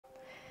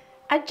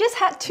I just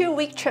had a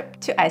 2-week trip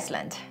to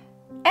Iceland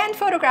and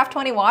photographed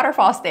 20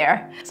 waterfalls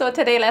there. So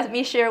today let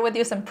me share with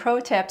you some pro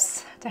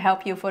tips to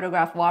help you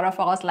photograph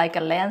waterfalls like a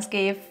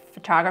landscape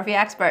photography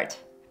expert.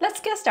 Let's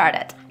get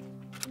started.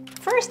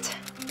 First,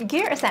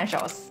 gear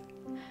essentials.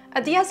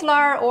 A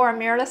DSLR or a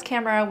mirrorless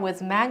camera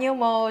with manual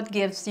mode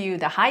gives you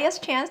the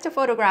highest chance to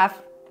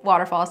photograph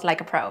waterfalls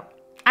like a pro.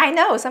 I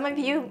know some of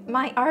you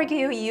might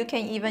argue you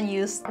can even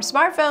use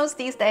smartphones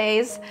these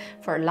days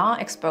for long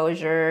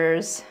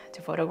exposures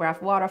to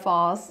photograph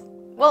waterfalls.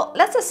 Well,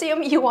 let's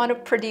assume you want to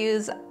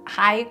produce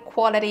high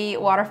quality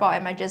waterfall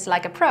images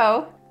like a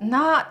pro,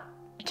 not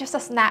just a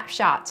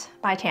snapshot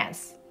by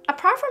chance.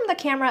 Apart from the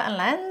camera and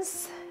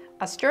lens,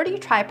 a sturdy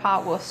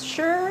tripod will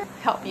sure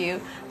help you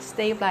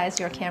stabilize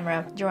your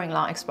camera during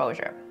long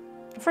exposure.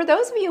 For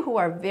those of you who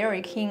are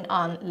very keen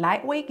on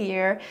lightweight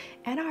gear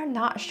and are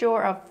not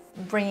sure of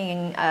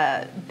bringing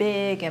a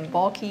big and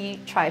bulky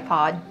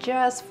tripod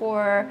just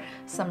for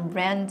some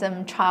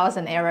random trials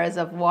and errors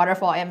of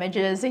waterfall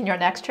images in your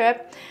next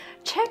trip,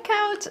 check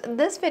out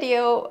this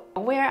video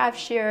where I've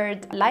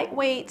shared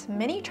lightweight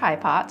mini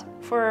tripod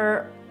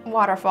for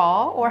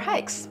waterfall or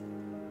hikes.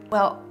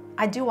 Well,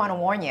 I do want to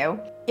warn you,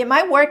 it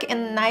might work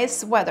in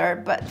nice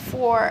weather, but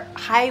for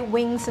high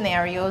wind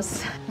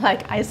scenarios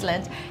like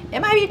Iceland,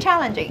 it might be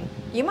challenging.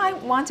 You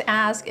might want to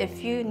ask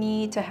if you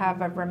need to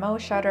have a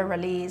remote shutter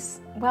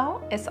release.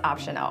 Well, it's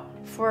optional.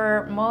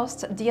 For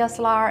most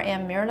DSLR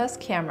and mirrorless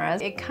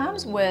cameras, it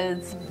comes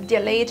with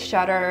delayed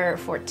shutter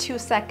for 2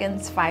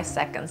 seconds, 5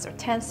 seconds, or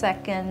 10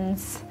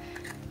 seconds.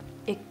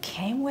 It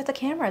came with the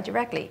camera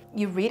directly.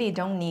 You really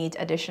don't need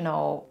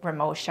additional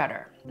remote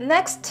shutter.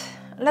 Next,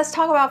 let's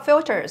talk about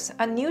filters.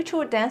 A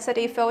neutral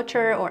density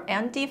filter or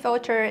ND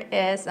filter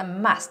is a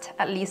must,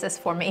 at least it's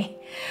for me.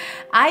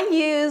 I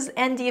use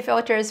ND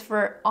filters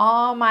for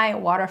all my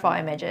waterfall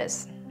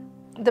images.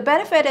 The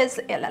benefit is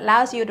it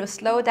allows you to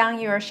slow down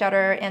your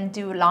shutter and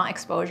do long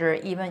exposure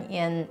even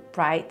in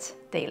bright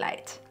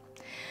daylight.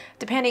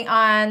 Depending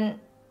on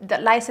the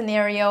light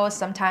scenario,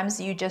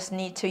 sometimes you just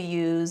need to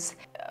use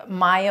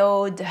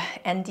mild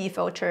ND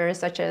filters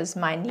such as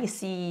my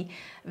Nisi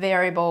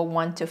variable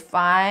 1 to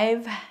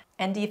 5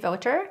 ND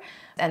filter.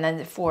 And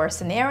then for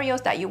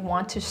scenarios that you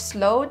want to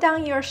slow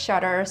down your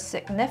shutter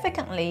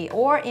significantly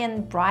or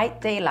in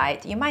bright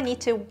daylight, you might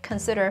need to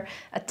consider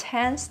a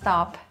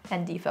 10-stop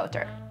ND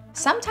filter.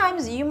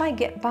 Sometimes you might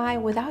get by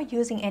without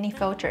using any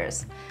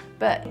filters,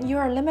 but you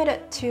are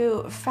limited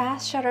to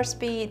fast shutter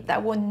speed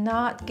that will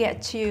not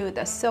get you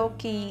the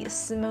silky,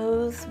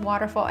 smooth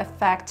waterfall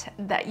effect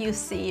that you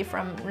see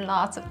from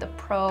lots of the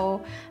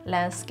pro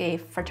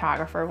landscape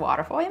photographer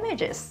waterfall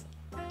images.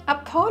 A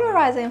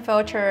polarizing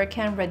filter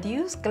can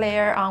reduce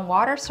glare on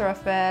water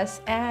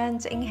surface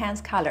and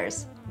enhance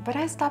colors, but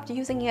I stopped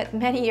using it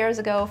many years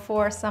ago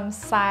for some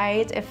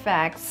side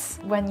effects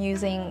when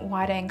using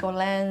wide-angle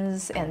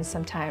lens and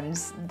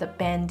sometimes the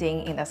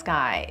bending in the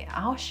sky.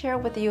 I'll share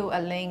with you a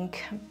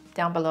link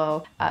down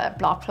below, a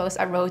blog post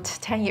I wrote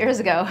 10 years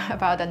ago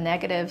about the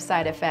negative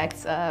side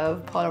effects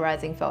of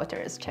polarizing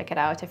filters. Check it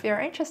out if you're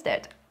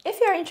interested. If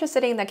you're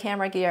interested in the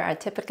camera gear I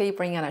typically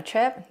bring on a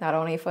trip, not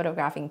only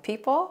photographing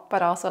people,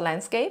 but also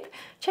landscape,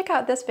 check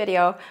out this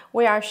video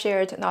where I've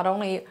shared not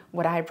only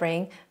what I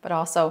bring, but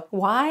also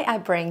why I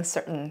bring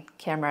certain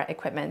camera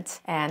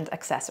equipment and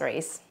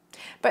accessories.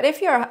 But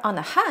if you're on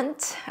a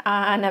hunt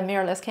on a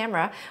mirrorless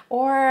camera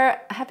or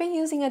have been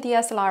using a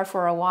DSLR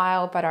for a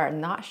while but are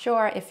not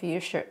sure if you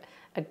should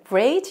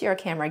upgrade your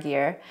camera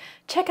gear,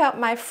 check out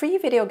my free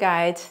video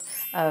guide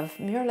of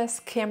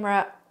Mirrorless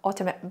Camera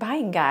Ultimate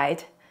Buying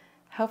Guide.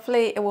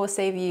 Hopefully it will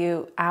save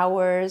you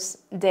hours,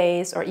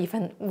 days, or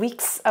even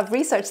weeks of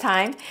research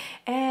time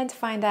and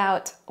find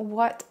out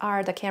what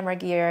are the camera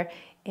gear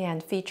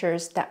and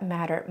features that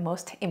matter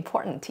most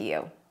important to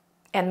you.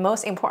 And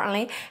most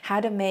importantly,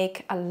 how to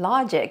make a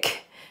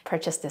logic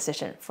purchase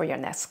decision for your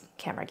next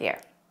camera gear.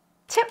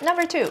 Tip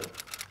number 2,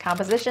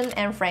 composition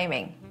and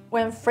framing.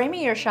 When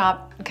framing your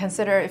shot,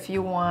 consider if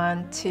you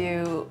want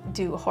to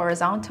do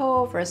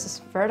horizontal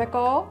versus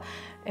vertical,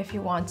 if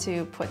you want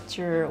to put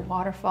your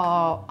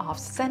waterfall off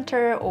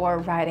center or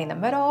right in the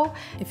middle,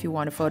 if you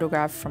want to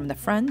photograph from the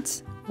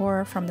front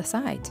or from the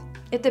side.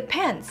 It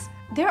depends.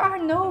 There are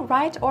no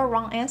right or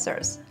wrong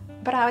answers,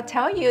 but I'll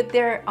tell you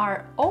there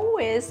are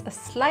always a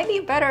slightly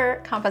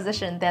better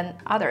composition than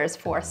others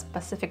for a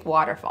specific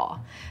waterfall,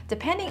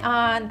 depending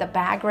on the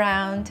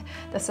background,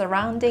 the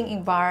surrounding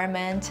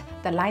environment,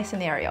 the light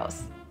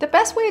scenarios. The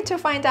best way to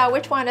find out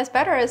which one is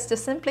better is to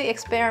simply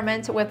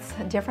experiment with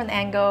different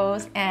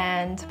angles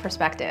and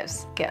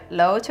perspectives. Get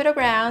low to the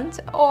ground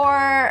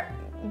or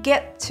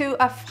get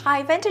to a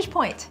high vantage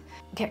point.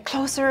 Get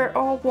closer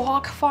or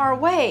walk far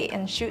away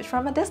and shoot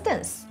from a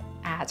distance.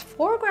 Add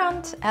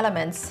foreground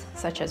elements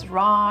such as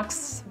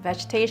rocks,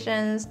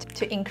 vegetations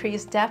to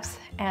increase depth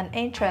and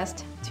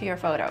interest to your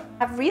photo.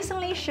 I've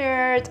recently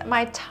shared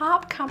my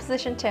top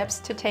composition tips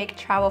to take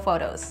travel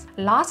photos.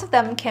 Lots of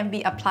them can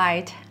be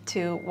applied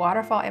to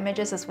waterfall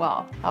images as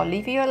well. I'll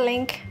leave you a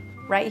link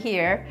right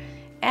here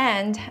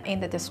and in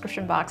the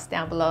description box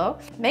down below.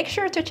 Make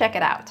sure to check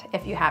it out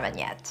if you haven't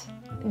yet.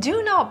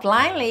 Do not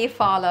blindly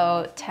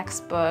follow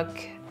textbook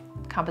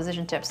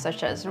composition tips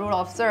such as rule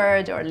of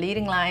thirds or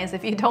leading lines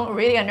if you don't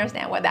really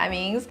understand what that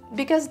means,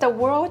 because the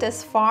world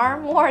is far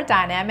more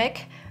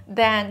dynamic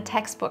than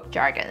textbook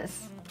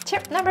jargons.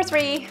 Tip number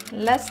 3,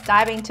 let's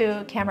dive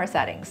into camera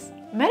settings.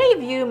 Many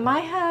of you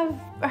might have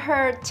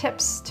heard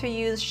tips to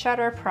use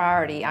shutter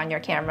priority on your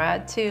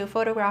camera to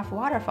photograph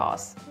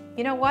waterfalls.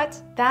 You know what?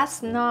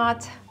 That's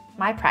not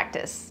my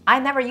practice. I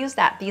never use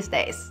that these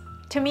days.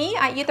 To me,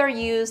 I either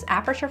use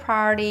aperture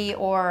priority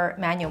or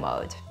manual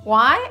mode.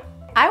 Why?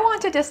 I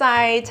want to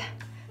decide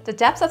the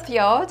depth of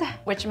field,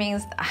 which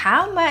means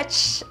how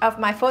much of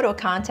my photo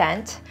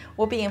content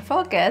will be in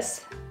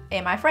focus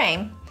in my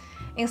frame,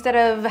 instead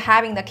of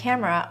having the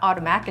camera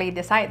automatically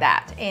decide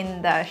that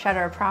in the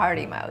shutter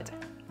priority mode.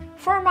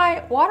 For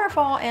my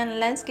waterfall and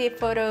landscape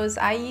photos,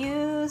 I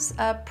use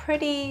a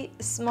pretty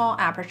small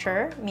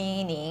aperture,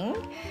 meaning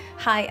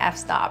high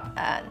f-stop,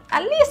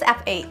 at least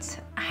f8.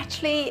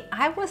 Actually,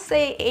 I would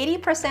say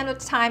 80% of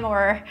the time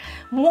or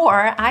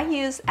more, I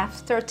use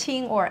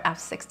f13 or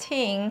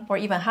f16 or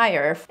even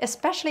higher,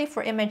 especially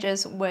for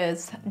images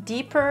with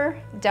deeper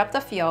depth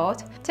of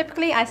field.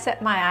 Typically, I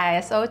set my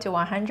ISO to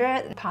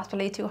 100,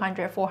 possibly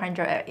 200,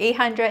 400,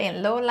 800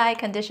 in low light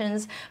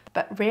conditions,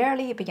 but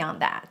rarely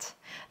beyond that.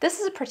 This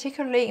is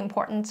particularly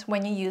important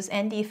when you use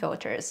ND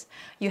filters.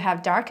 You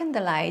have darkened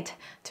the light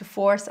to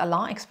force a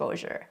long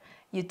exposure.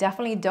 You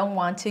definitely don't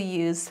want to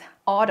use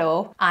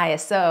auto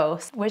ISO,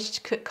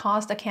 which could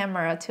cause the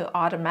camera to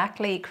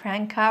automatically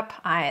crank up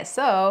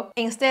ISO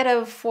instead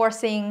of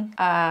forcing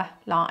a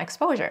long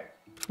exposure.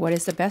 What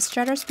is the best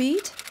shutter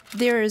speed?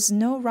 There is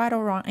no right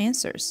or wrong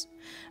answers.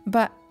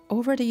 But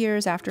over the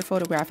years, after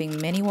photographing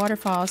many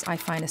waterfalls, I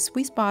find a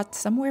sweet spot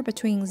somewhere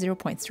between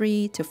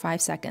 0.3 to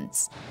 5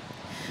 seconds.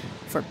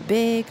 For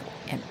big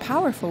and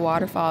powerful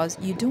waterfalls,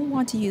 you don't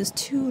want to use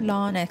too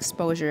long an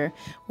exposure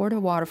or the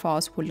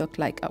waterfalls will look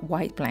like a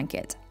white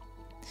blanket.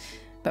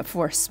 But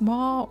for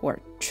small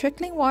or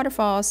trickling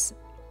waterfalls,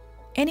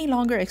 any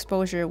longer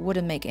exposure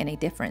wouldn't make any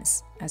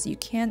difference, as you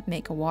can't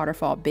make a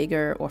waterfall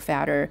bigger or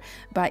fatter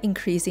by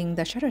increasing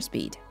the shutter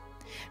speed.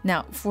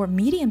 Now, for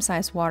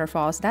medium-sized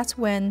waterfalls, that's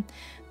when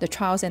the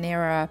trials and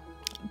error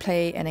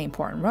play an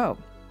important role.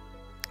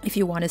 If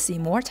you want to see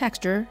more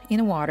texture in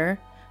the water,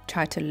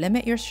 try to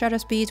limit your shutter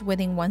speed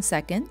within 1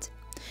 second.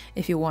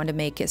 If you want to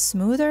make it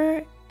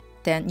smoother,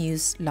 then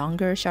use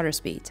longer shutter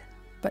speed,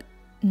 but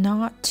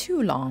not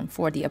too long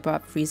for the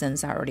above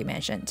reasons I already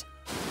mentioned.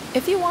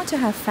 If you want to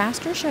have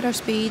faster shutter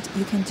speed,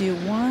 you can do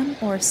one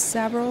or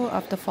several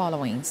of the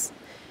followings.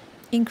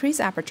 Increase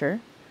aperture,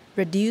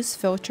 reduce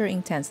filter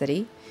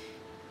intensity,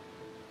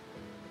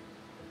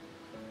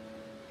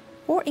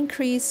 or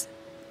increase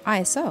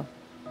ISO.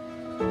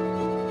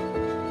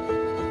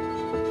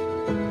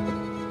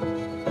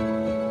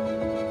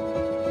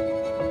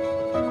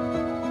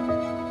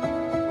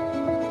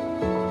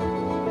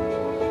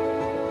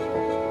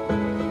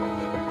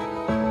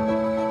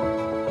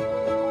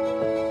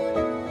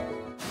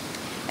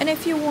 And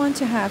if you want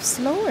to have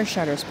slower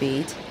shutter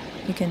speed,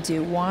 you can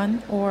do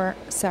one or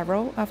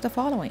several of the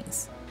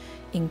followings.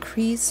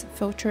 Increase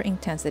filter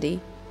intensity,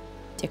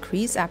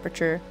 decrease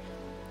aperture,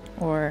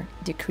 or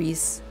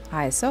decrease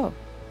ISO.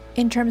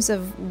 In terms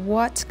of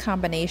what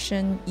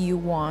combination you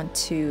want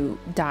to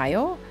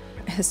dial,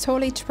 it's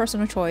totally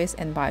personal choice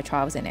and by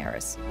trials and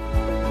errors.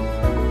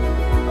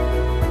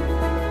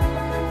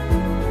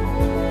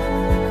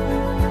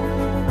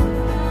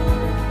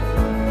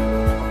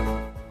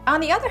 On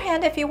the other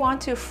hand, if you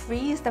want to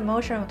freeze the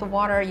motion of the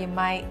water, you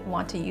might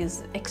want to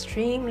use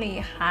extremely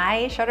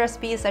high shutter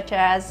speeds, such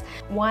as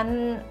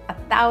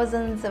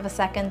 1/1000th of a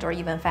second or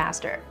even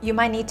faster. You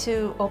might need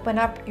to open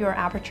up your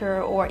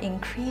aperture or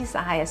increase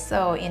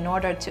ISO in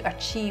order to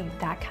achieve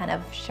that kind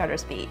of shutter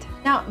speed.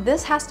 Now,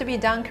 this has to be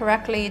done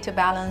correctly to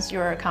balance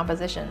your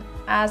composition.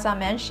 As I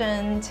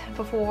mentioned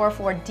before,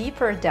 for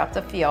deeper depth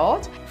of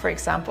field, for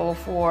example,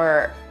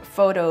 for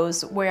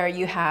photos where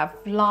you have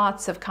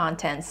lots of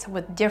contents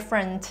with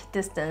different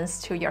distance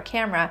to your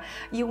camera,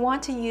 you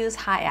want to use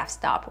high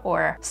f-stop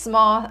or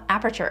small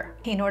aperture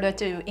in order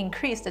to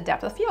increase the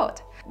depth of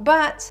field.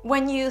 But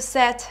when you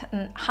set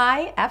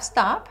high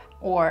f-stop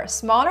or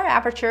smaller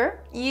aperture,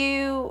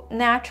 you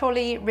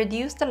naturally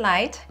reduce the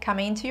light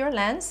coming into your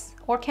lens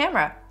or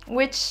camera,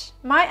 which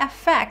might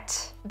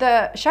affect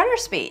the shutter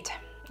speed.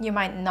 You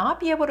might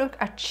not be able to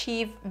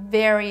achieve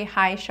very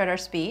high shutter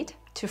speed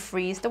to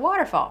freeze the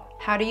waterfall.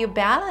 How do you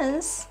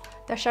balance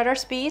the shutter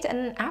speed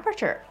and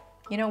aperture?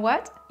 You know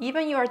what?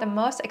 Even you are the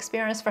most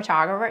experienced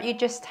photographer, you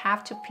just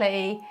have to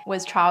play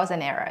with trials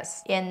and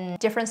errors in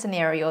different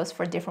scenarios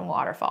for different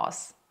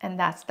waterfalls. And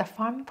that's the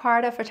fun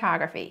part of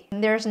photography.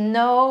 There's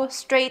no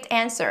straight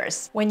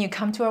answers. When you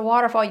come to a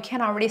waterfall, you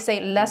cannot really say,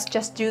 let's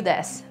just do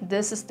this.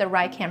 This is the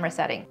right camera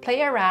setting.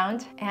 Play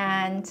around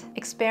and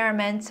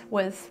experiment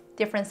with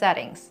different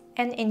settings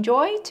and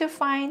enjoy to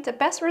find the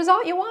best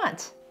result you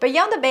want.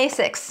 Beyond the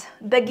basics,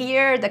 the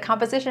gear, the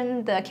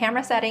composition, the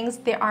camera settings,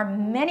 there are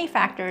many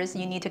factors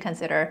you need to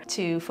consider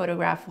to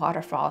photograph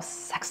waterfalls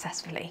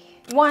successfully.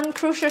 One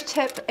crucial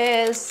tip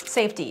is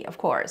safety, of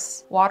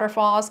course.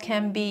 Waterfalls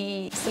can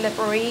be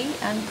slippery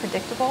and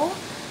unpredictable.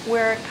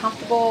 Wear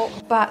comfortable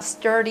but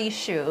sturdy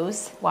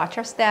shoes, watch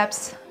your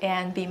steps,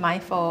 and be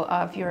mindful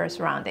of your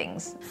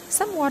surroundings.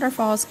 Some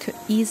waterfalls could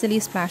easily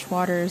splash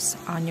waters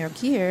on your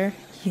gear.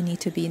 You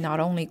need to be not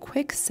only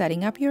quick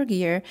setting up your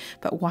gear,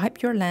 but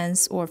wipe your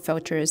lens or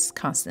filters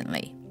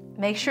constantly.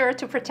 Make sure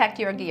to protect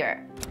your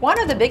gear. One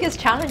of the biggest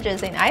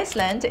challenges in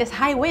Iceland is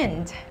high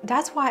wind.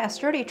 That's why a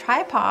sturdy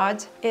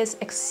tripod is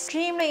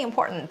extremely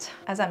important,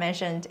 as I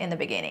mentioned in the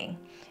beginning.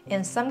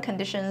 In some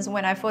conditions,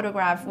 when I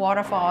photograph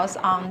waterfalls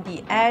on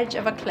the edge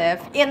of a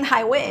cliff in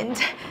high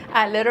wind,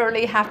 I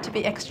literally have to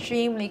be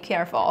extremely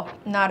careful,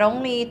 not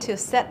only to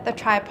set the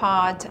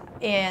tripod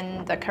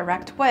in the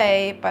correct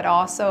way, but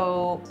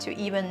also to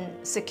even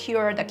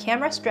secure the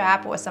camera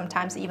strap or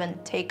sometimes even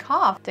take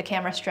off the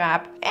camera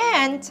strap.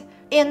 And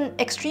in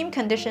extreme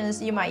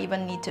conditions, you might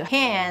even need to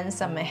hang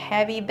some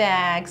heavy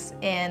bags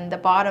in the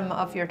bottom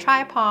of your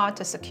tripod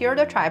to secure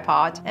the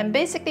tripod. And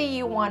basically,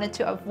 you wanted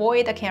to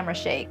avoid the camera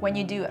shake when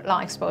you do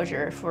long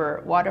exposure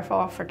for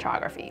waterfall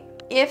photography.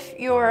 If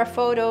your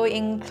photo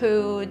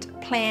includes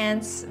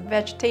plants,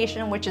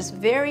 vegetation, which is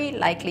very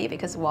likely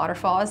because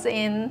waterfalls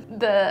in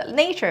the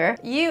nature,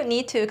 you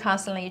need to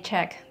constantly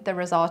check the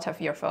result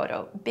of your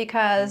photo,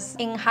 because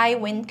in high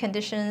wind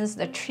conditions,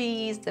 the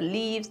trees, the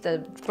leaves, the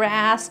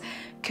grass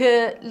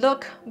could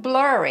look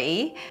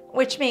blurry,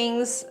 which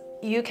means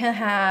you can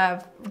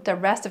have the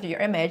rest of your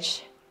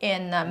image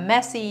in a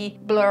messy,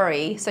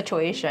 blurry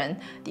situation.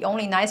 The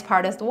only nice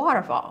part is the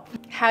waterfall.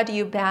 How do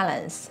you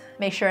balance?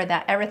 Make sure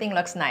that everything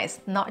looks nice,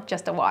 not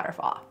just the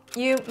waterfall.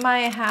 You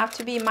might have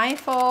to be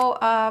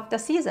mindful of the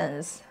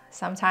seasons.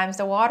 Sometimes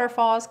the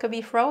waterfalls could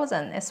be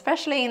frozen,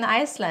 especially in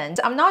Iceland.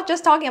 I'm not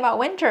just talking about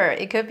winter.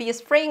 It could be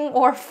spring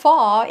or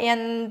fall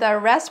in the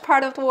rest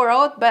part of the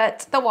world,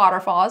 but the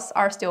waterfalls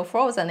are still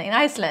frozen in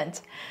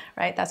Iceland,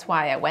 right? That's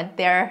why I went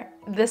there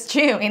this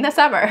June in the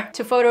summer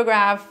to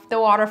photograph the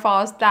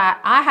waterfalls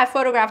that I had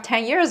photographed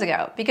 10 years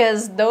ago,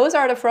 because those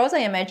are the frozen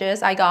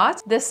images I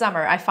got. This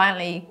summer, I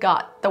finally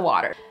got the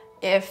water.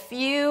 If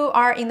you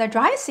are in the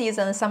dry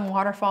season, some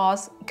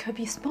waterfalls could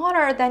be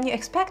smaller than you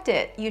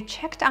expected. You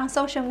checked on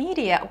social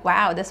media,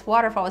 wow, this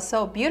waterfall is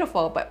so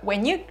beautiful, but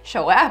when you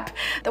show up,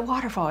 the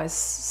waterfall is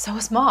so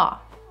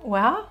small.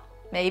 Well,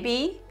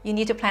 maybe you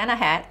need to plan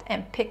ahead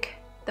and pick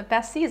the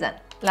best season.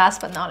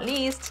 Last but not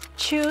least,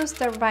 choose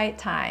the right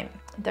time.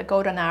 The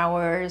golden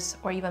hours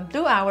or even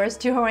blue hours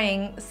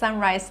during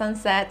sunrise,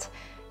 sunset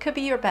could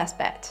be your best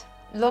bet.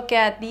 Look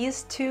at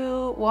these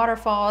two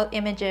waterfall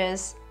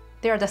images.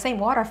 They're the same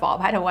waterfall,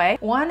 by the way.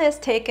 One is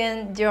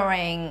taken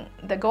during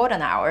the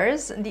golden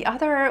hours. The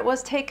other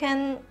was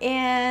taken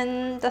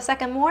in the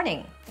second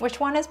morning. Which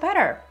one is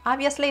better?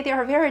 Obviously, they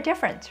are very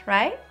different,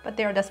 right? But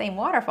they're the same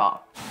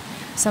waterfall.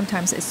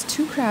 Sometimes it's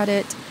too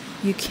crowded.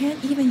 You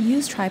can't even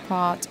use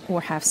tripod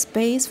or have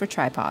space for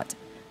tripod.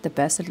 The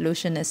best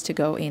solution is to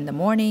go in the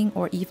morning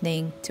or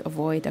evening to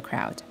avoid the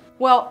crowd.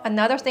 Well,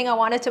 another thing I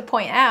wanted to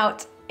point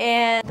out,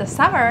 in the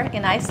summer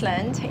in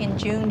Iceland, in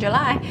June,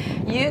 July,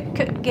 you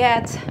could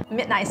get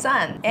midnight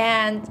sun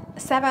and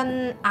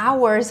 7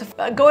 hours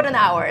of golden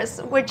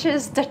hours, which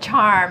is the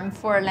charm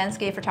for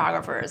landscape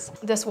photographers.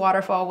 This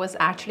waterfall was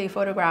actually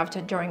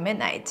photographed during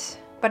midnight,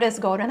 but it's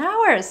golden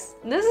hours.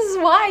 This is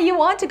why you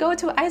want to go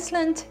to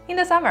Iceland in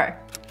the summer.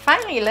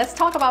 Finally, let's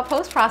talk about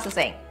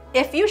post-processing.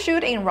 If you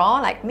shoot in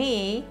RAW like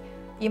me,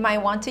 you might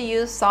want to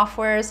use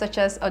software such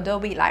as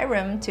Adobe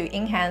Lightroom to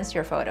enhance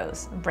your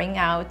photos, bring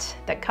out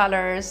the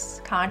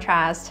colors,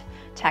 contrast,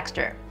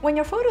 texture. When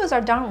your photos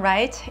are done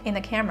right in the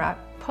camera,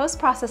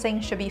 post-processing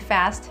should be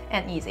fast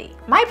and easy.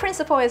 My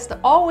principle is to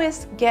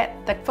always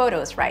get the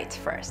photos right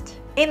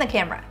first in the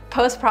camera.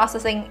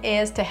 Post-processing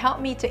is to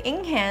help me to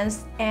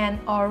enhance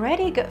an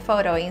already good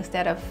photo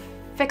instead of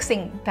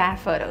fixing bad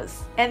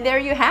photos. And there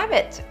you have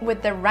it.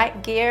 With the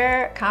right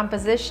gear,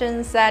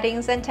 composition,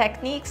 settings, and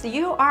techniques,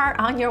 you are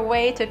on your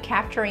way to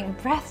capturing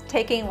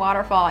breathtaking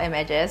waterfall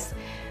images.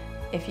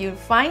 If you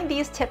find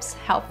these tips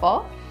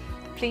helpful,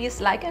 please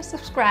like and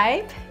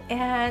subscribe,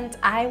 and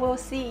I will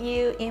see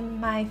you in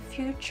my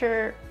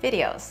future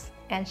videos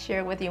and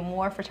share with you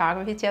more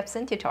photography tips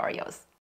and tutorials.